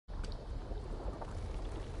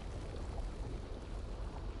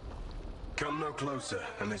Come no closer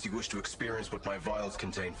unless you wish to experience what my vials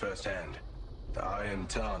contain firsthand. I am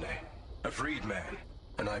Tane, a freedman,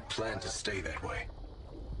 and I plan to stay that way.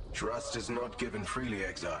 Trust is not given freely,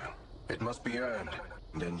 Exile. It must be earned,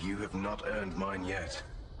 and you have not earned mine yet.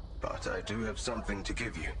 But I do have something to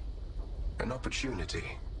give you. An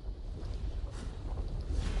opportunity.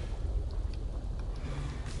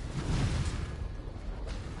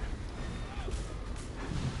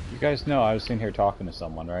 You guys know I was sitting here talking to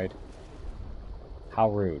someone, right? How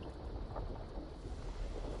rude.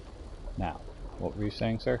 Now, what were you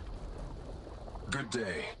saying, sir? Good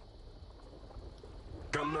day.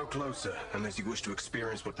 Come no closer unless you wish to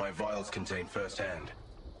experience what my vials contain firsthand.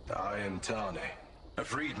 I am Tane, a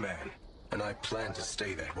freedman, and I plan to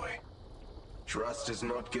stay that way. Trust is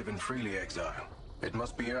not given freely, Exile. It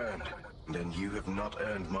must be earned, and you have not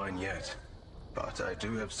earned mine yet. But I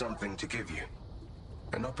do have something to give you.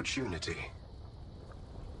 An opportunity.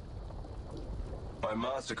 My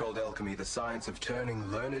master called alchemy the science of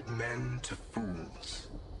turning learned men to fools.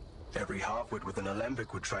 Every halfwit with an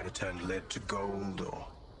alembic would try to turn lead to gold or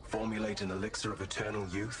formulate an elixir of eternal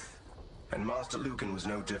youth. And Master Lucan was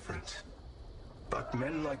no different. But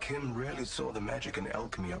men like him rarely saw the magic in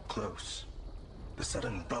alchemy up close. The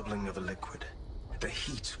sudden bubbling of a liquid, the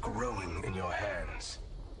heat growing in your hands,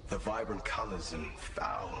 the vibrant colors and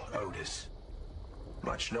foul odors.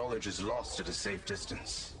 Much knowledge is lost at a safe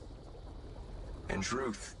distance. In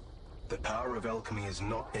truth, the power of alchemy is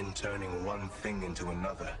not in turning one thing into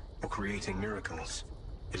another or creating miracles.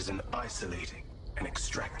 It is in isolating and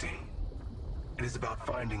extracting. It is about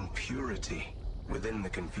finding purity within the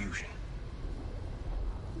confusion.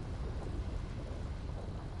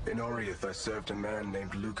 In Oriath, I served a man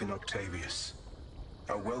named Lucan Octavius,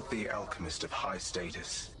 a wealthy alchemist of high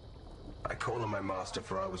status. I call him my master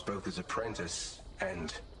for I was both his apprentice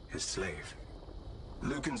and his slave.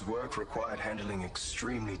 Lucan's work required handling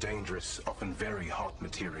extremely dangerous, often very hot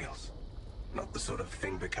materials. Not the sort of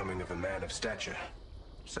thing becoming of a man of stature.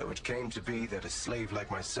 So it came to be that a slave like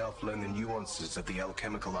myself learned the nuances of the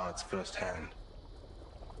alchemical arts firsthand.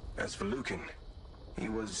 As for Lucan, he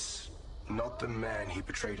was not the man he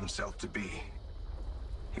portrayed himself to be.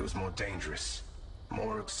 He was more dangerous,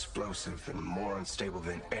 more explosive, and more unstable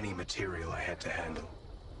than any material I had to handle.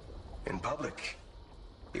 In public,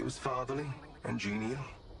 he was fatherly and genial.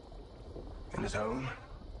 In his home,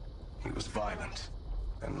 he was violent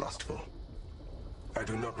and lustful. I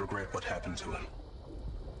do not regret what happened to him.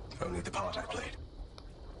 Only the part I played.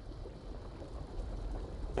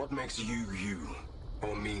 What makes you you,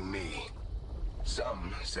 or me me?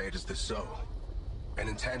 Some say it is the soul, an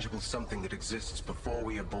intangible something that exists before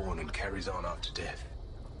we are born and carries on after death.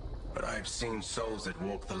 But I have seen souls that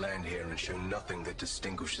walk the land here and show nothing that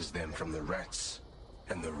distinguishes them from the rats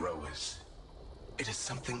and the rowers. It is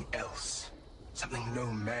something else, something no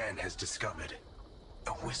man has discovered.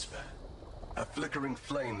 A whisper, a flickering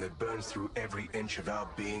flame that burns through every inch of our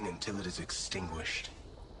being until it is extinguished.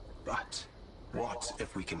 But what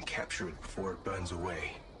if we can capture it before it burns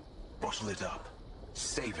away? Bottle it up,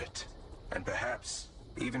 save it, and perhaps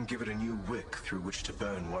even give it a new wick through which to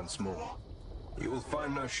burn once more. You will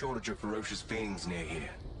find no shortage of ferocious beings near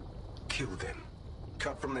here. Kill them.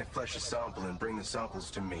 Cut from their flesh a sample and bring the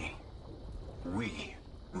samples to me. We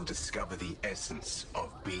will discover the essence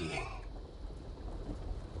of being.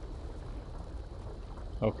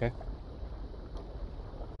 Okay.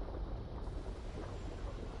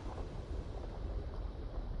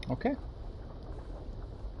 Okay.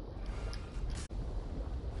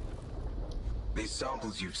 These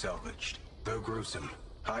samples you've salvaged, though gruesome,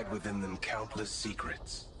 hide within them countless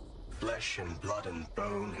secrets. Flesh and blood and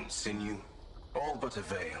bone and sinew, all but a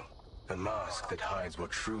veil, a mask that hides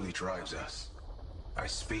what truly drives us. I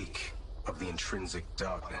speak of the intrinsic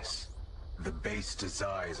darkness, the base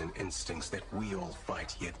desires and instincts that we all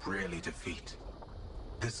fight yet rarely defeat.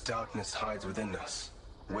 This darkness hides within us,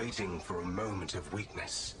 waiting for a moment of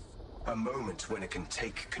weakness, a moment when it can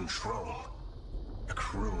take control. A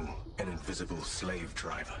cruel and invisible slave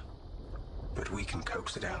driver. But we can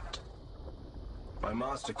coax it out. My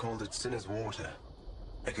master called it sinner's water,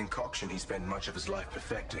 a concoction he spent much of his life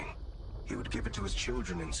perfecting. He would give it to his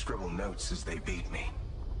children and scribble notes as they beat me.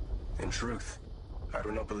 In truth, I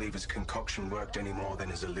do not believe his concoction worked any more than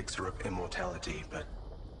his elixir of immortality, but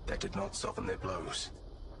that did not soften their blows.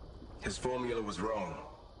 His formula was wrong,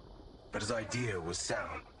 but his idea was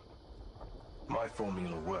sound. My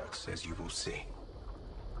formula works, as you will see.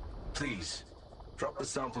 Please, drop the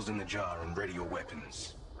samples in the jar and ready your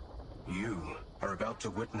weapons. You are about to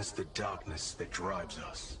witness the darkness that drives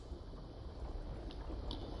us.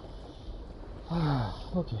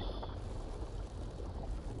 Okay.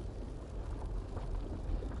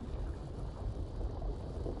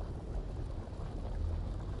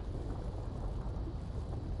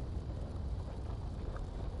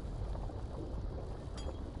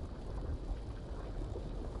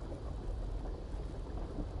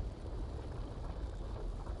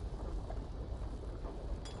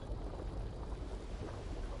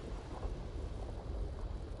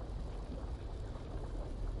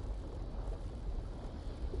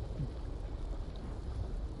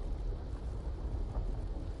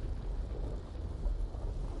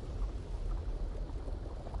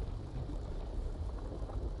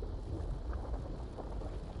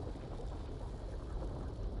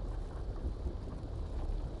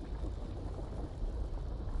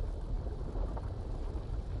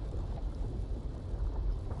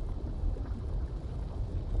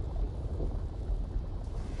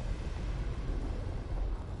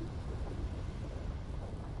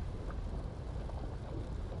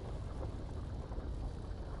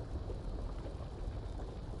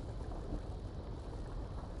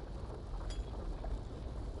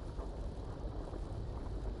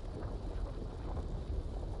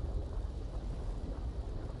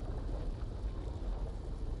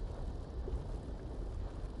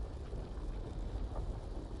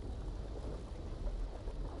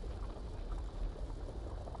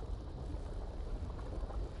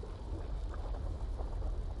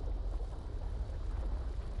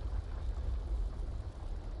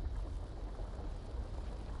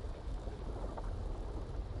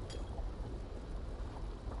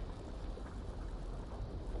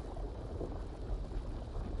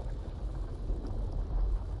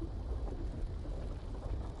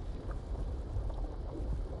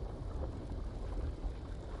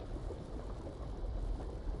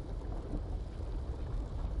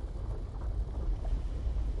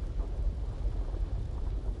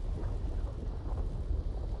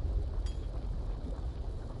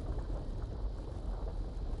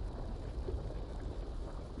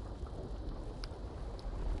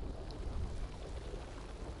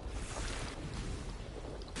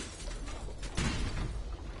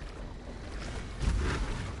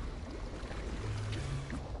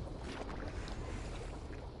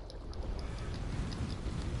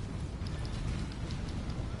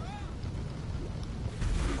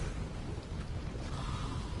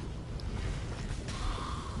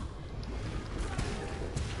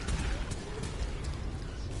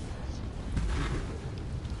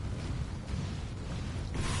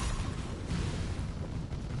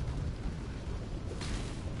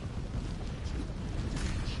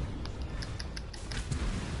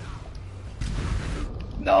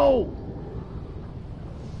 No!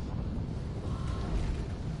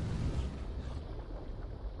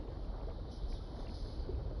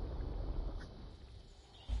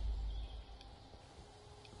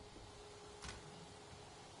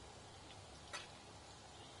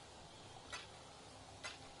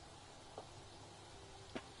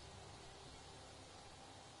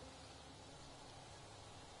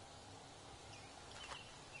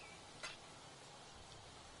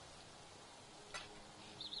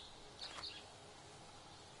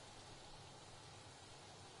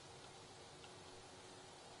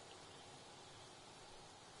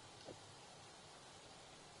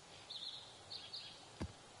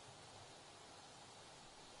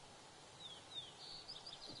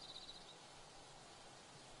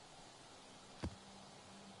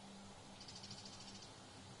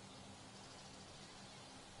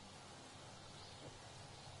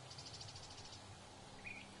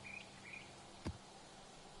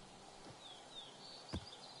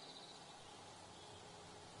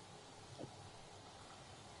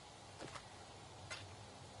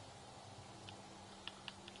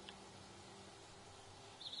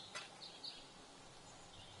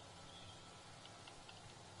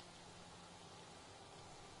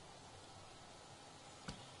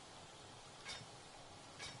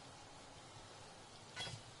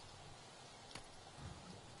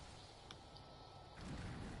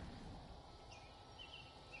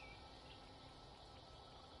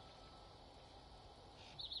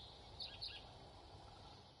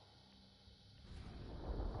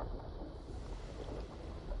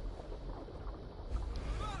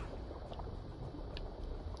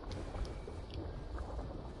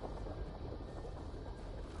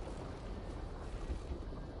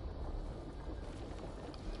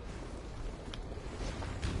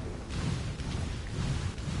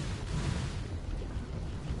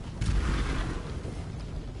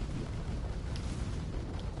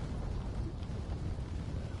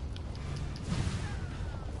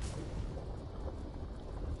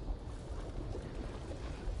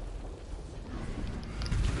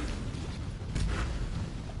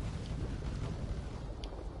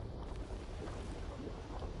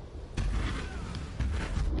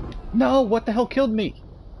 No! What the hell killed me?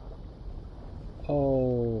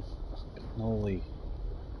 Oh, fucking holy.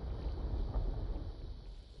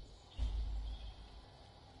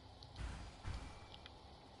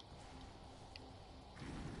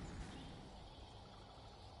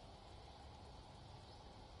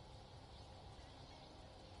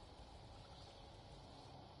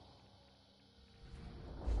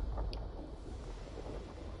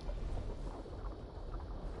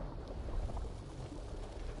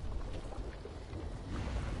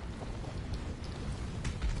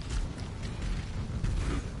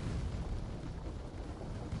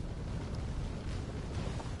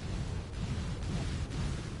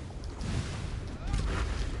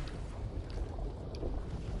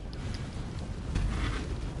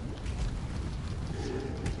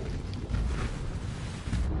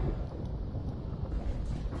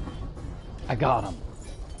 I got him.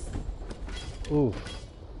 Oof.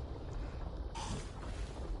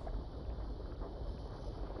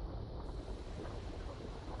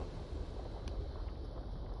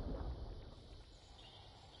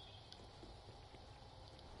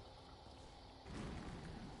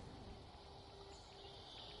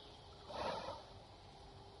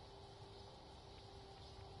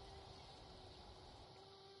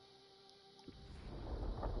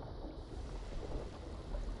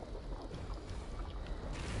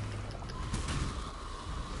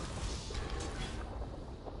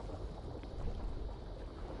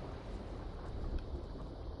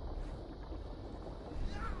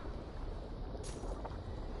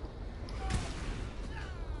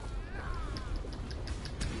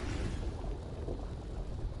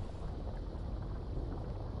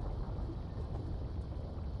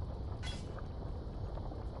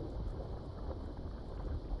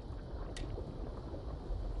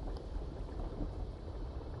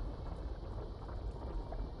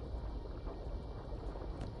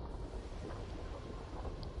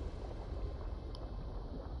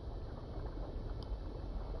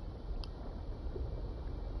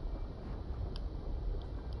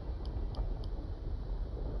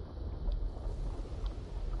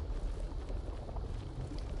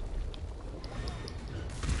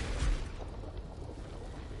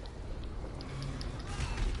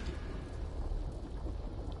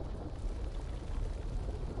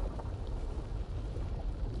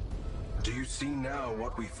 Do you see now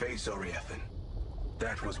what we face, Oriethan?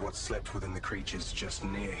 That was what slept within the creatures just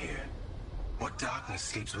near here. What darkness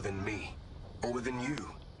sleeps within me? Or within you?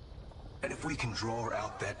 And if we can draw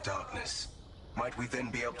out that darkness, might we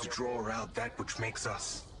then be able to draw out that which makes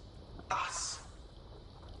us, us?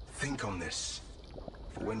 Think on this,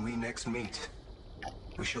 for when we next meet,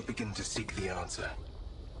 we shall begin to seek the answer.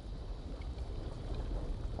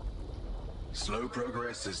 Slow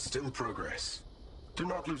progress is still progress. Do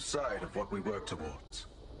not lose sight of what we work towards.